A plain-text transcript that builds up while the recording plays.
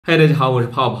嗨，大家好，我是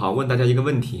泡泡。问大家一个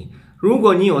问题：如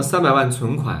果你有300万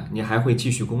存款，你还会继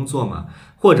续工作吗？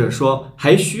或者说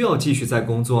还需要继续再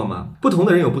工作吗？不同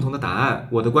的人有不同的答案。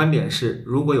我的观点是，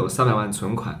如果有300万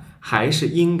存款，还是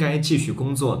应该继续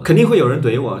工作的。肯定会有人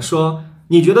怼我说，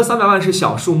你觉得300万是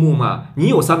小数目吗？你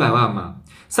有300万吗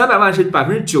？300万是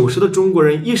90%的中国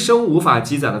人一生无法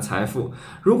积攒的财富。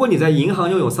如果你在银行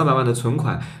拥有300万的存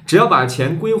款，只要把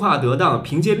钱规划得当，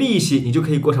凭借利息，你就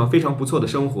可以过上非常不错的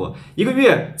生活。一个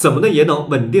月怎么的也能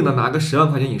稳定的拿个10万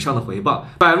块钱以上的回报。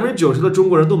90%的中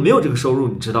国人都没有这个收入，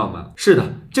你知道吗？是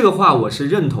的，这个话我是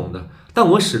认同的。但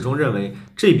我始终认为，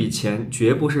这笔钱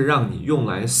绝不是让你用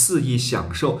来肆意享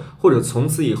受，或者从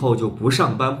此以后就不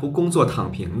上班、不工作、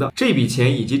躺平的。这笔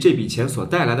钱以及这笔钱所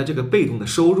带来的这个被动的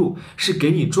收入，是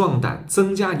给你壮胆、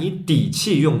增加你底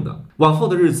气用的。往后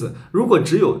的日子，如果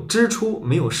只有支出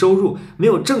没有收入，没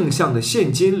有正向的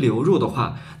现金流入的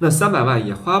话，那300万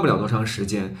也花不了多长时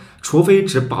间。除非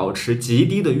只保持极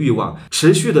低的欲望，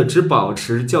持续的只保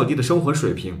持较低的生活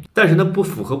水平，但是呢，不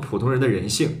符合普通人的人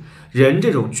性。人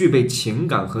这种具备情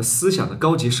感和思想的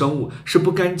高级生物是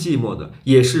不甘寂寞的，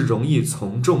也是容易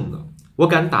从众的。我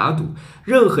敢打赌，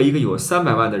任何一个有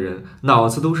300万的人，脑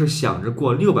子都是想着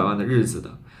过600万的日子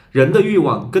的。人的欲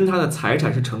望跟他的财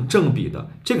产是成正比的，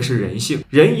这个是人性。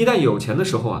人一旦有钱的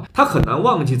时候啊，他很难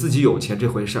忘记自己有钱这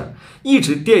回事儿，一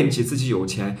直惦记自己有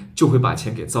钱，就会把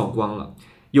钱给造光了。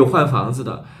有换房子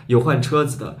的，有换车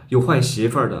子的，有换媳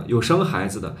妇儿的，有生孩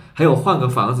子的，还有换个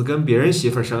房子跟别人媳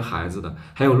妇儿生孩子的，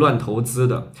还有乱投资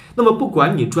的。那么不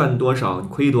管你赚多少，你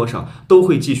亏多少，都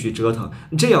会继续折腾，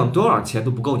这样多少钱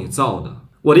都不够你造的。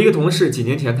我的一个同事几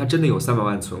年前他真的有300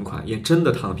万存款，也真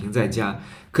的躺平在家，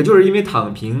可就是因为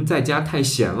躺平在家太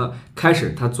闲了，开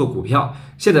始他做股票，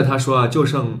现在他说就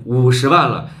剩50万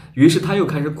了，于是他又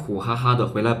开始苦哈哈的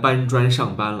回来搬砖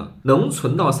上班了。能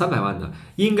存到300万的，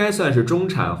应该算是中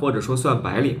产或者说算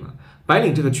白领了。白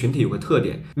领这个群体有个特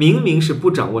点，明明是不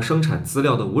掌握生产资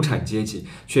料的无产阶级，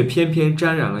却偏偏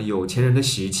沾染了有钱人的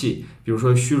习气，比如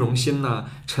说虚荣心呐、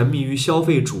沉迷于消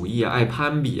费主义啊、爱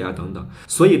攀比啊等等。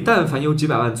所以但凡有几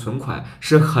百万存款，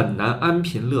是很难安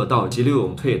贫乐道、急流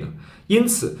勇退的。因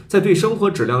此，在对生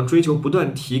活质量追求不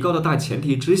断提高的大前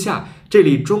提之下，这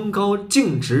类中高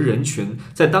净值人群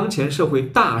在当前社会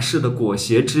大势的裹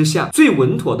挟之下，最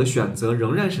稳妥的选择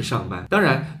仍然是上班。当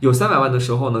然，有300万的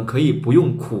时候呢，可以不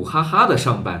用苦哈哈的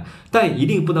上班，但一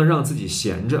定不能让自己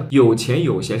闲着。有钱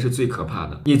有闲是最可怕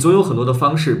的，你总有很多的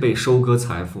方式被收割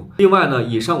财富。另外呢，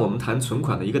以上我们谈存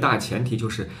款的一个大前提就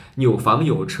是你有房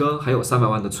有车，还有300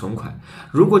万的存款。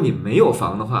如果你没有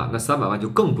房的话，那300万就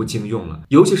更不经用了。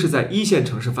尤其是在一线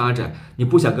城市发展，你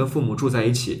不想跟父母住在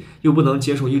一起，又不能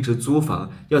接受一直租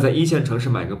房，要在一线城市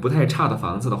买个不太差的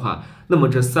房子的话，那么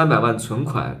这300万存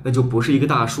款那就不是一个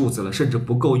大数字了，甚至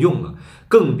不够用了，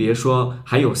更别说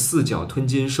还有4角吞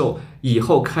金兽，以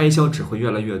后开销只会越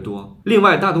来越多。另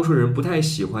外，大多数人不太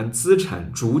喜欢资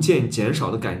产逐渐减少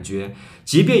的感觉，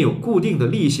即便有固定的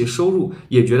利息收入，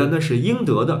也觉得那是应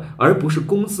得的，而不是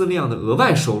工资那样的额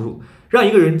外收入。让一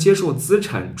个人接受资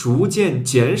产逐渐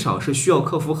减少是需要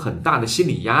克服很大的心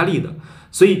理压力的。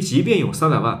所以即便有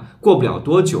300万，过不了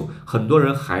多久，很多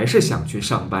人还是想去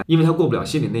上班，因为他过不了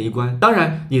心里那一关。当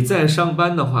然，你再上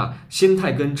班的话，心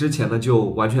态跟之前的就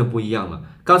完全不一样了。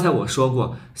刚才我说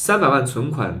过，300万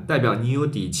存款代表你有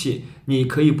底气，你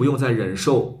可以不用再忍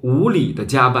受无理的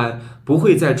加班，不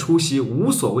会再出席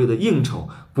无所谓的应酬，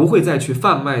不会再去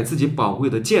贩卖自己宝贵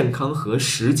的健康和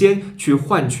时间去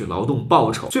换取劳动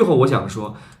报酬。最后我想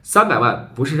说，300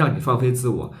万不是让你放飞自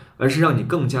我，而是让你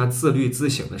更加自律自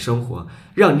省的生活，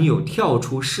让你有跳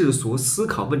出世俗思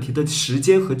考问题的时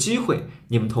间和机会。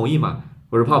你们同意吗？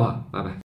我是泡泡，拜拜。